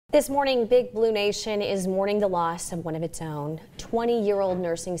This morning, Big Blue Nation is mourning the loss of one of its own, 20-year-old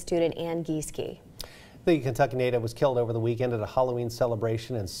nursing student Ann Gieske. The Kentucky native was killed over the weekend at a Halloween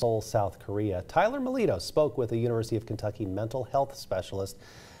celebration in Seoul, South Korea. Tyler Melito spoke with a University of Kentucky mental health specialist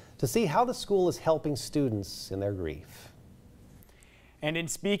to see how the school is helping students in their grief. And in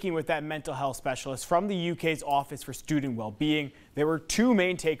speaking with that mental health specialist from the UK's Office for Student Wellbeing, there were two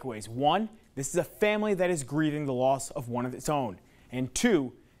main takeaways. One, this is a family that is grieving the loss of one of its own. And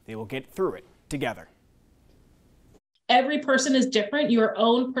two, they will get through it together. Every person is different. Your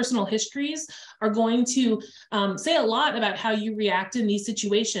own personal histories are going to say a lot about how you react in these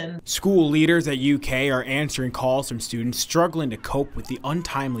situations. School leaders at UK are answering calls from students struggling to cope with the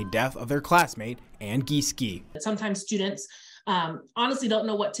untimely death of their classmate, Ann Gieske. Sometimes students honestly don't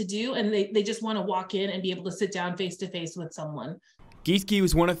know what to do, and they just want to walk in and be able to sit down face to face with someone. Gieske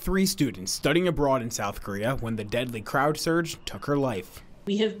was one of 3 students studying abroad in South Korea when the deadly crowd surge took her life.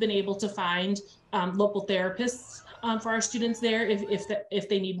 We have been able to find local therapists for our students there if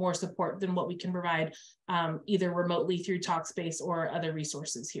they need more support than what we can provide either remotely through Talkspace or other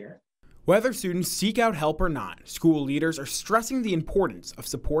resources here. Whether students seek out help or not, school leaders are stressing the importance of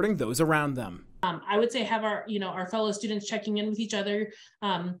supporting those around them. I would say have our fellow students checking in with each other,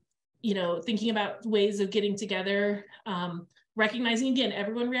 thinking about ways of getting together, recognizing again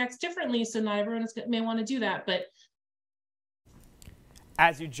everyone reacts differently, so not everyone may want to do that, but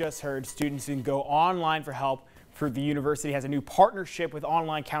as you just heard, students can go online for help. The university has a new partnership with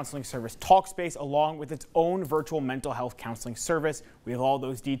online counseling service Talkspace, along with its own virtual mental health counseling service. We have all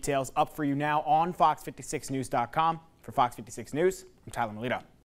those details up for you now on Fox56News.com. For Fox 56 News, I'm Tyler Melito.